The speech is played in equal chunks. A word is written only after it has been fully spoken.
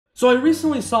So I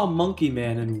recently saw Monkey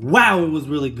Man and wow, it was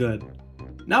really good.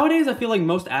 Nowadays I feel like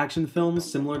most action films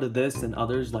similar to this and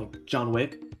others like John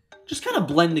Wick just kind of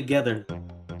blend together.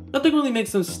 Nothing really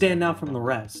makes them stand out from the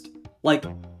rest. Like,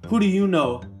 who do you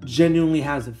know genuinely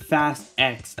has Fast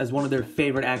X as one of their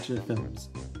favorite action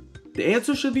films? The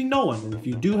answer should be no one, and if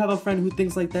you do have a friend who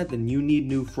thinks like that, then you need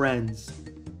new friends.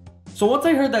 So once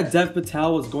I heard that Dev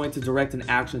Patel was going to direct an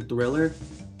action thriller,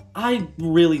 I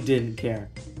really didn't care.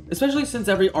 Especially since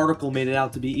every article made it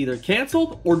out to be either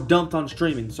cancelled or dumped on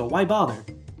streaming, so why bother?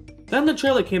 Then the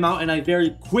trailer came out and I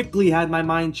very quickly had my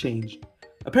mind changed.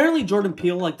 Apparently Jordan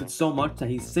Peele liked it so much that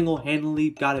he single-handedly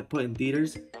got it put in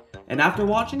theaters, and after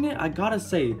watching it, I gotta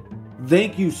say,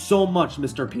 thank you so much,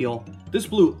 Mr. Peele. This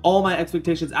blew all my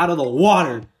expectations out of the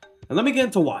water, and let me get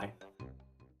into why.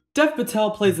 Dev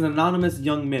Patel plays an anonymous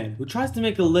young man who tries to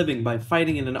make a living by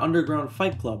fighting in an underground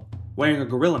fight club, wearing a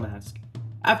gorilla mask.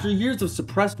 After years of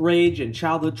suppressed rage and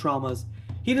childhood traumas,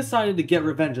 he decided to get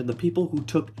revenge on the people who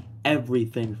took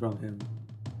everything from him.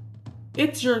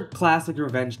 It's your classic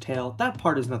revenge tale, that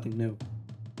part is nothing new.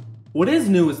 What is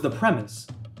new is the premise.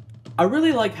 I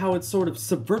really like how it sort of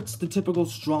subverts the typical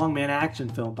strongman action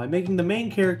film by making the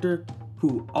main character,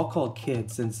 who I'll call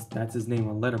Kid since that's his name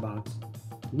on Letterboxd,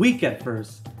 weak at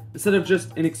first, instead of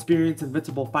just an experienced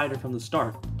invincible fighter from the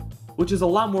start, which is a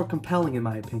lot more compelling in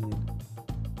my opinion.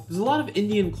 There's a lot of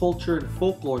Indian culture and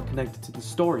folklore connected to the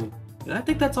story, and I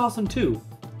think that's awesome too.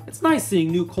 It's nice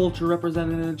seeing new culture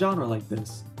represented in a genre like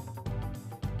this.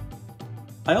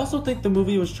 I also think the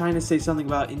movie was trying to say something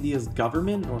about India's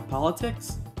government or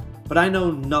politics, but I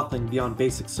know nothing beyond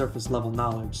basic surface level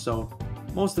knowledge, so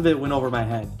most of it went over my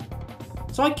head.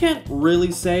 So I can't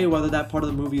really say whether that part of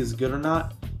the movie is good or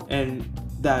not, and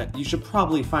that you should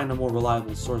probably find a more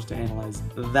reliable source to analyze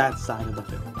that side of the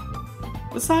film.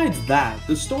 Besides that,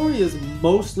 the story is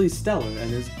mostly stellar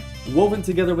and is woven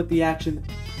together with the action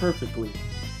perfectly.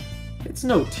 It's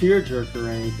no tearjerker or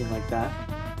anything like that,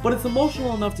 but it's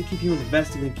emotional enough to keep you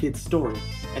invested in Kid's story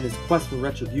and his quest for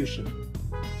retribution.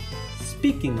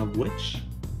 Speaking of which,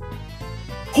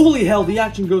 holy hell, the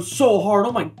action goes so hard,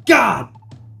 oh my god!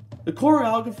 The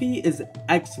choreography is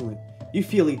excellent. You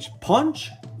feel each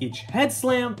punch, each head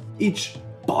slam, each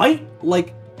bite,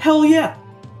 like hell yeah!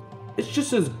 It's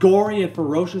just as gory and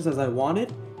ferocious as I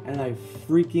wanted, and I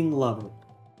freaking love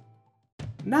it.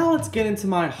 Now let's get into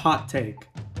my hot take.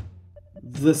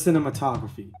 The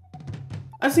cinematography.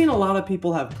 I've seen a lot of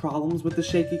people have problems with the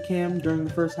shaky cam during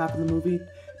the first half of the movie,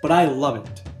 but I love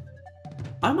it.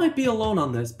 I might be alone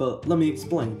on this, but let me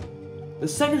explain. The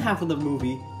second half of the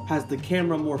movie has the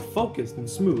camera more focused and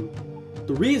smooth.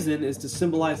 The reason is to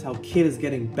symbolize how Kid is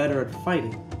getting better at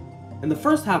fighting. In the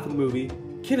first half of the movie,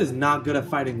 Kid is not good at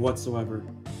fighting whatsoever.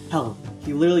 Hell,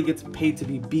 he literally gets paid to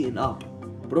be beaten up.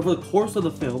 But over the course of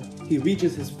the film, he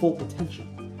reaches his full potential,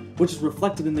 which is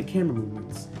reflected in the camera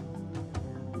movements.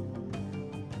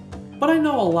 But I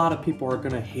know a lot of people are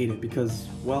gonna hate it because,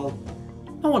 well,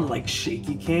 no one likes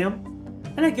shaky cam.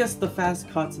 And I guess the fast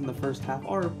cuts in the first half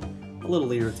are a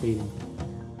little irritating.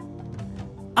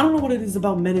 I don't know what it is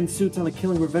about men in suits on a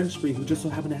killing revenge spree who just so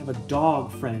happen to have a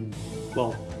dog friend.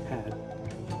 Well, had.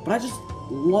 But I just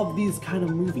love these kind of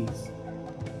movies.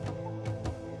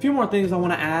 A few more things I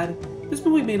want to add. This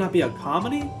movie may not be a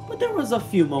comedy, but there was a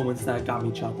few moments that got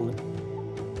me chuckling.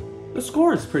 The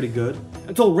score is pretty good,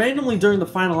 until randomly during the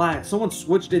final act, someone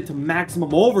switched it to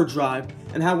maximum overdrive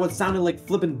and had what sounded like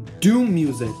flippin' Doom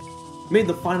music. Made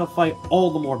the final fight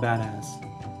all the more badass.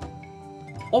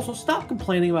 Also, stop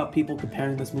complaining about people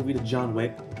comparing this movie to John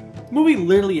Wick. The movie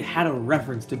literally had a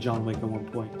reference to John Wick at one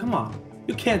point. Come on,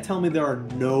 you can't tell me there are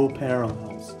no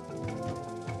parallels.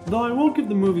 Though I will give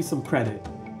the movie some credit.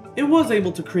 It was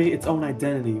able to create its own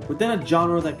identity within a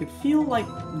genre that could feel like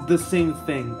the same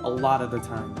thing a lot of the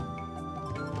time.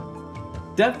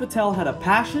 Dev Patel had a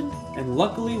passion and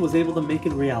luckily was able to make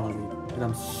it reality, and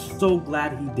I'm so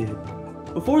glad he did.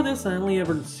 Before this, I only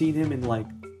ever seen him in like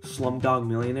Slumdog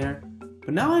Millionaire,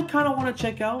 but now I kinda wanna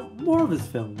check out more of his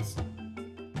films.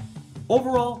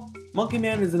 Overall, Monkey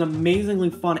Man is an amazingly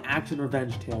fun action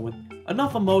revenge tale with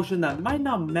enough emotion that might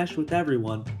not mesh with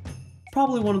everyone.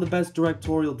 Probably one of the best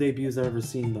directorial debuts I've ever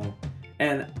seen though,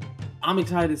 and I'm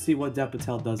excited to see what Dev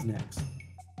Patel does next.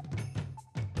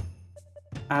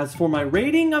 As for my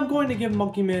rating, I'm going to give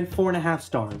Monkey Man 4.5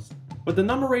 stars, with a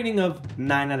number rating of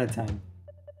 9 out of 10.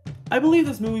 I believe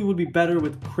this movie would be better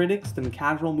with critics than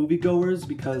casual moviegoers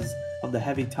because of the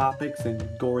heavy topics and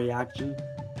gory action.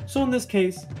 So in this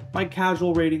case, my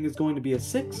casual rating is going to be a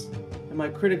 6, and my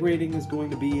critic rating is going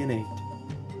to be an 8.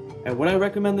 And would I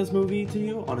recommend this movie to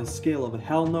you on a scale of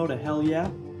hell no to hell yeah?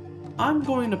 I'm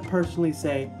going to personally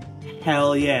say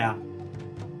hell yeah.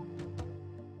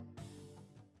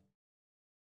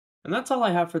 And that's all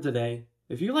I have for today.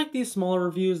 If you like these smaller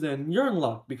reviews, then you're in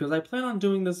luck because I plan on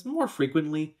doing this more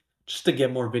frequently just to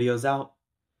get more videos out.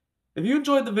 If you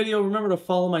enjoyed the video, remember to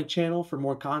follow my channel for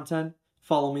more content,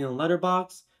 follow me on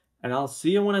Letterboxd, and I'll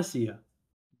see you when I see you.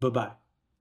 Bye-bye.